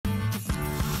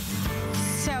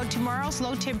So tomorrow's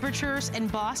low temperatures in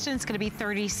Boston, it's going to be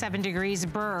 37 degrees.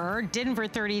 Burr, Denver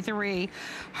 33,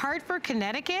 Hartford,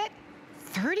 Connecticut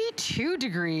 32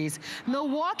 degrees,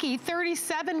 Milwaukee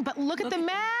 37, but look at the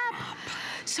map.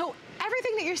 So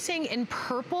everything that you're seeing in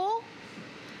purple,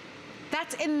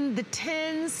 that's in the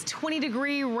 10s,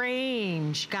 20-degree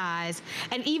range, guys.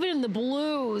 And even in the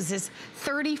blues is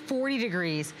 30, 40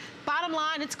 degrees. Bottom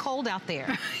line, it's cold out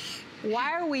there.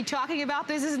 Why are we talking about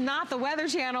this? This is not the Weather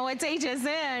Channel, it's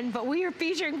HSN, but we are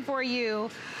featuring for you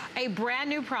a brand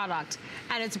new product,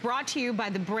 and it's brought to you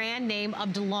by the brand name of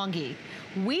DeLonghi.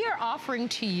 We are offering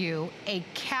to you a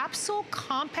Capsule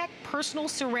compact personal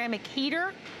ceramic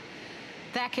heater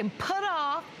that can put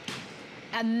off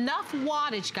enough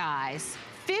wattage, guys,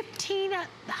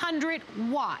 1,500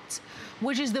 watts,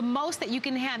 which is the most that you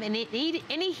can have in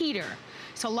any heater.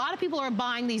 So a lot of people are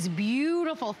buying these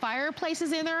beautiful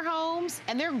fireplaces in their homes,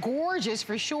 and they're gorgeous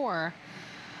for sure,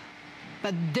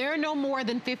 but they're no more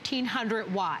than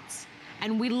 1,500 watts.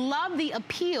 And we love the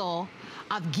appeal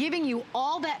of giving you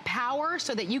all that power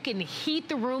so that you can heat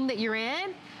the room that you're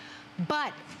in,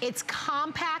 but it's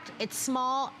compact, it's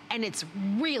small, and it's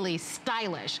really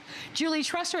stylish. Julie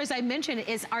Trusser, as I mentioned,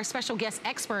 is our special guest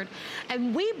expert,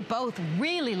 and we both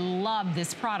really love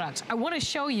this product. I want to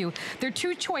show you, there are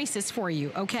two choices for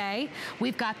you, okay?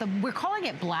 We've got we're calling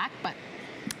it black, but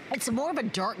it's more of a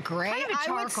dark gray. Kind of a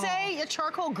charcoal. I would say a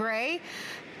charcoal gray.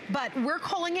 But we're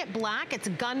calling it black. It's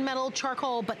gunmetal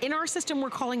charcoal, but in our system, we're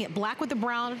calling it black with the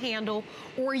brown handle,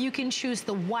 or you can choose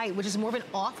the white, which is more of an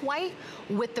off-white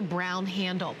with the brown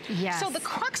handle. Yes. So the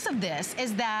crux of this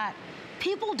is that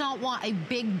people don't want a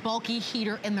big, bulky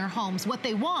heater in their homes. What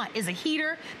they want is a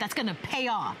heater that's gonna pay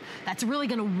off, that's really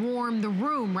gonna warm the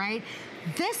room, right?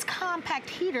 This compact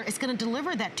heater is gonna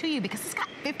deliver that to you because it's got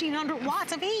 1,500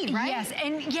 watts of heat, right? Yes,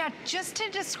 and yeah, just to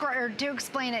describe, or to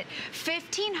explain it,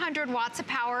 1,500 watts of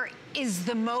power is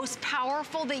the most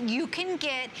powerful that you can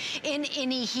get in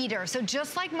any heater. So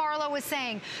just like Marlo was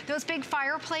saying, those big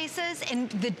fireplaces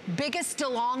and the biggest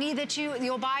DeLonghi that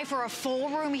you'll buy for a full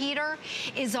room heater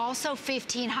is also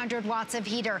 1,500 watts of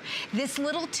heater. This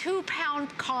little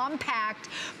 2-pound compact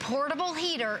portable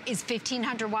heater is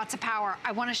 1,500 watts of power.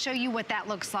 I wanna show you what that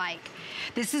looks like.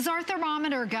 This is our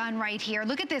thermometer gun right here.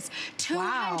 Look at this,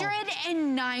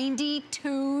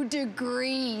 292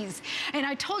 degrees. And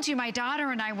I told you my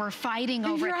daughter and I were fighting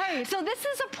over it. So this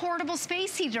is a portable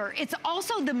space heater. It's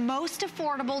also the most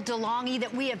affordable DeLonghi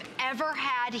that we have ever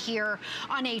had here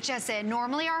on HSN.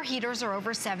 Normally our heaters are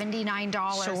over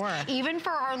 $79. Sure. Even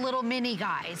for our little mini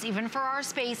guys, even for our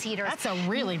space heaters. That's a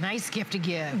really nice gift to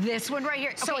give. This one right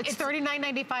here. So it's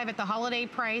 $39.95 at the holiday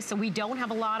price, so we don't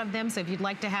have a lot of them, so if you'd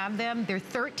like to have them, they're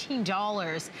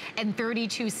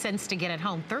 $13.32 to get at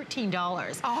home.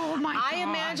 $13. Oh my gosh. I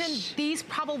imagine these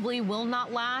probably will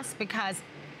not last because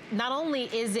not only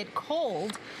is it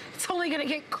cold, it's only gonna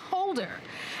get colder.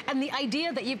 And the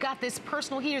idea that you've got this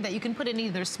personal heater that you can put in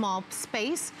either small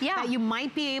space that you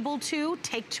might be able to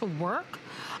take to work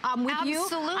with you.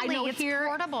 Absolutely, I know it's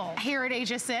portable. Here at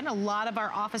HSN, a lot of our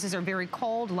offices are very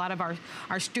cold. A lot of our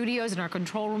studios and our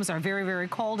control rooms are very, very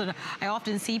cold. And I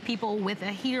often see people with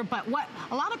a heater, but what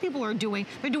a lot of people are doing,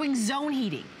 they're doing zone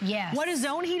heating. Yes. What is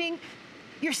zone heating?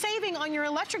 You're saving on your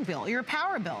electric bill, your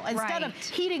power bill. Instead of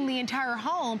heating the entire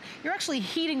home, you're actually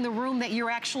heating the room that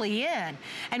you're actually in.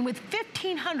 And with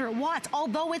 1,500 watts,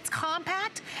 although it's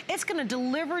compact, it's gonna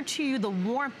deliver to you the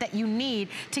warmth that you need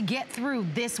to get through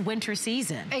this winter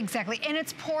season. Exactly, and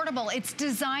it's portable. It's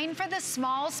designed for the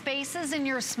small spaces in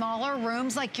your smaller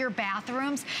rooms, like your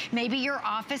bathrooms, maybe your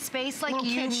office space, like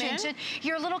you mentioned,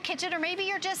 your little kitchen, or maybe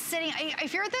you're just sitting,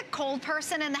 if you're the cold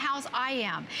person in the house, I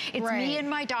am. It's me and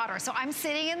my daughter, so I'm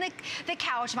sitting in the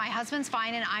couch, my husband's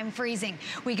fine and I'm freezing.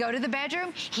 We go to the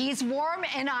bedroom, he's warm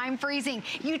and I'm freezing.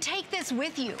 You take this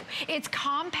with you. It's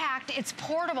compact, it's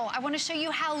portable. I wanna show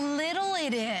you how little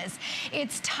it is.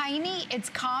 It's tiny, it's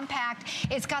compact.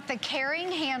 It's got the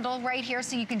carrying handle right here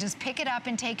so you can just pick it up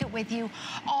and take it with you.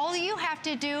 All you have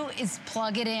to do is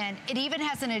plug it in. It even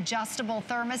has an adjustable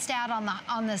thermostat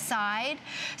on the side,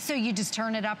 so you just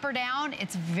turn it up or down.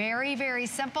 It's very, very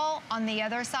simple. On the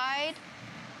other side,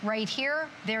 right here,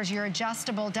 there's your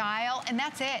adjustable dial, and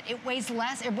that's it. It weighs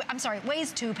less, I'm sorry, it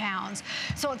weighs 2 pounds.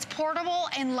 So it's portable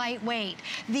and lightweight.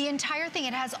 The entire thing,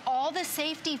 it has all the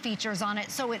safety features on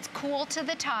it, so it's cool to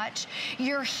the touch.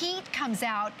 Your heat comes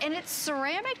out, and it's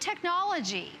ceramic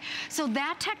technology. So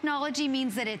that technology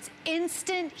means that it's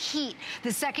instant heat.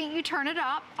 The second you turn it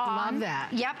up on, love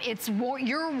that. Yep, it's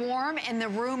you're warm, and the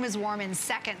room is warm in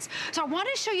seconds. So I want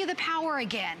to show you the power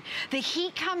again. The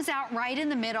heat comes out right in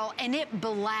the middle, and it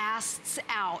blasts blasts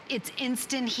out. It's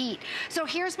instant heat. So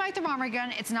here's my thermometer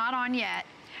gun. It's not on yet.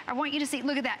 I want you to see,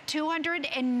 look at that,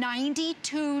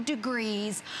 292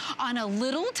 degrees on a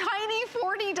little tiny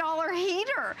 $40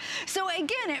 heater. So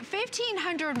again, at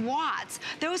 1,500 watts,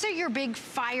 those are your big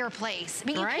fireplace.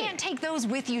 But you can't take those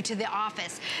with you to the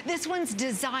office. This one's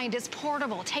designed, it's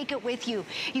portable, take it with you.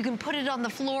 You can put it on the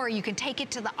floor, you can take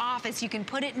it to the office, you can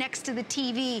put it next to the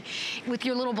TV with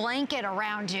your little blanket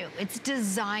around you. It's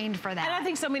designed for that. And I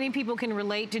think so many people can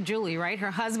relate to Julie, right?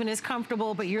 Her husband is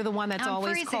comfortable, but you're the one that's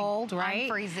always cold, right? I'm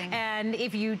freezing. And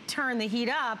if you turn the heat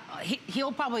up,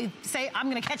 he'll probably say, I'm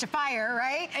gonna catch a fire,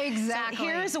 right? Exactly. So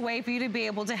here's a way for you to be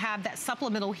able to have that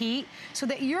supplemental heat so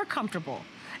that you're comfortable.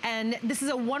 And this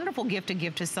is a wonderful gift to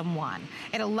give to someone.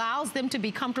 It allows them to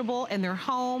be comfortable in their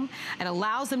home. It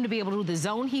allows them to be able to do the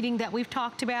zone heating that we've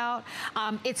talked about.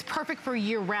 It's perfect for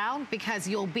year round because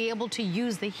you'll be able to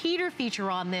use the heater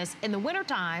feature on this in the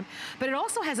wintertime, but it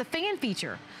also has a fan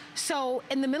feature. So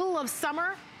in the middle of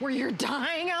summer, where you're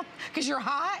dying up because you're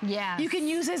hot, you can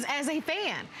use this as a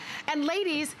fan. And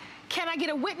ladies, can I get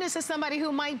a witness of somebody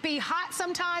who might be hot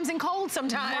sometimes and cold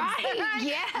sometimes? Right,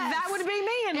 yes. That would be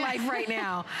me in life right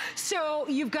now. So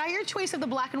you've got your choice of the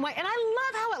black and white, and I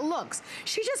love how it looks.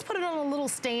 She just put it on a little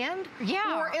stand.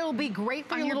 Yeah. Or it'll be great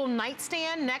for your little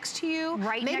nightstand next to you.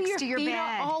 Right Maybe next to your bed. Maybe your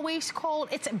feet are always cold.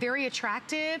 It's very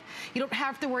attractive. You don't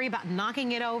have to worry about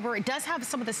knocking it over. It does have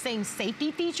some of the same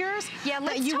safety features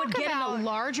that you would get in a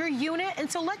larger unit. And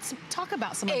so let's talk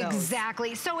about some of those.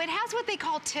 Exactly. So it has what they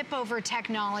call tip-over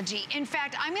technology. In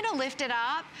fact, I'm gonna lift it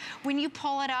up. When you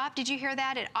pull it up, did you hear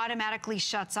that? It automatically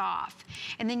shuts off.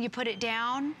 And then you put it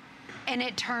down and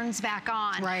it turns back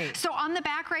on. Right. So on the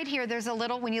back right here, there's a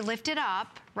little, when you lift it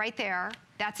up, right there,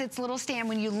 that's its little stand.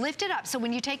 When you lift it up, so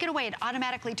when you take it away, it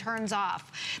automatically turns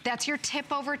off. That's your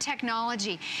tip-over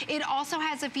technology. It also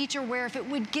has a feature where if it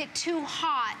would get too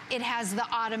hot, it has the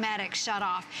automatic shut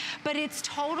off. But it's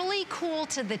totally cool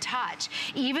to the touch.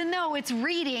 Even though it's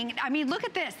reading, I mean, look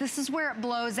at this. This is where it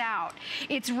blows out.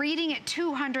 It's reading at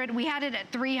 200. We had it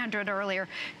at 300 earlier.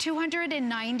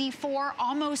 294,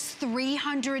 almost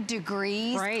 300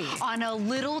 degrees on a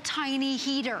little tiny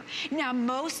heater. Now,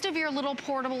 most of your little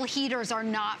portable heaters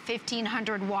are not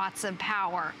 1,500 watts of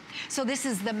power. So this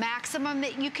is the maximum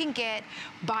that you can get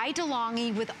by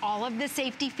DeLonghi with all of the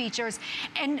safety features.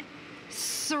 And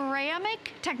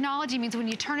ceramic technology means when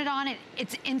you turn it on,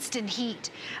 it's instant heat.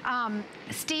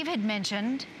 Steve had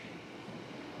mentioned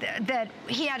that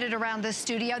he had it around the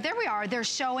studio. There we are. They're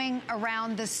showing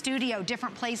around the studio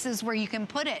different places where you can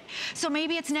put it. So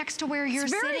maybe it's next to where you're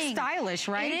sitting. It's very stylish,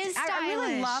 right? It is stylish. I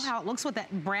really love how it looks with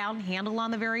that brown handle on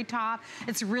the very top.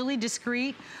 It's really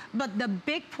discreet. But the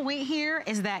big point here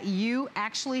is that you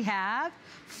actually have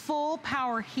full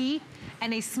power heat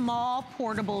and a small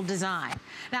portable design.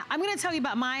 Now, I'm gonna tell you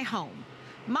about my home.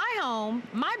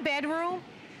 My bedroom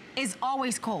is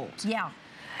always cold. Yeah.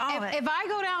 If I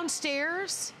go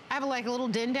downstairs, I have like a little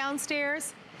den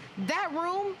downstairs. That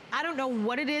room, I don't know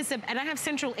what it is, and I have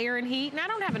central air and heat, and I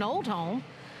don't have an old home,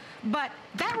 but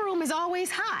that room is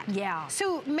always hot. Yeah.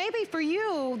 So maybe for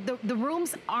you, the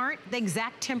rooms aren't the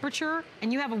exact temperature,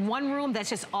 and you have one room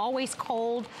that's just always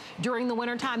cold during the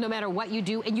wintertime, no matter what you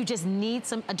do, and you just need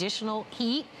some additional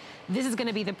heat. This is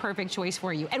gonna be the perfect choice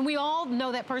for you. And we all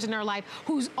know that person in our life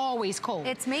who's always cold.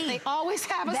 It's me. They always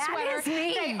have a sweater. That is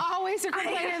me. They always are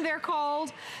complaining they're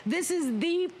cold. This is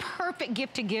the perfect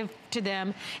gift to give to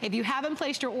them. If you haven't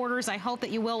placed your orders, I hope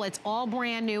that you will. It's all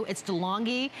brand new. It's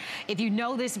DeLonghi. If you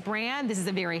know this brand, this is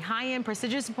a very high-end,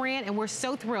 prestigious brand, and we're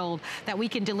so thrilled that we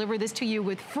can deliver this to you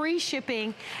with free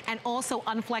shipping and also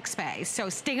on FlexPay. So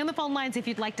stay on the phone lines if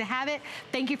you'd like to have it.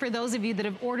 Thank you for those of you that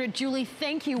have ordered. Julie,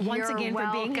 thank you once again for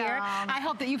being here. I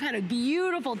hope that you've had a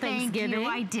beautiful Thanksgiving.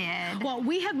 Thank you, I did. Well,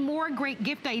 we have more great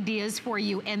gift ideas for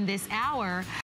you in this hour.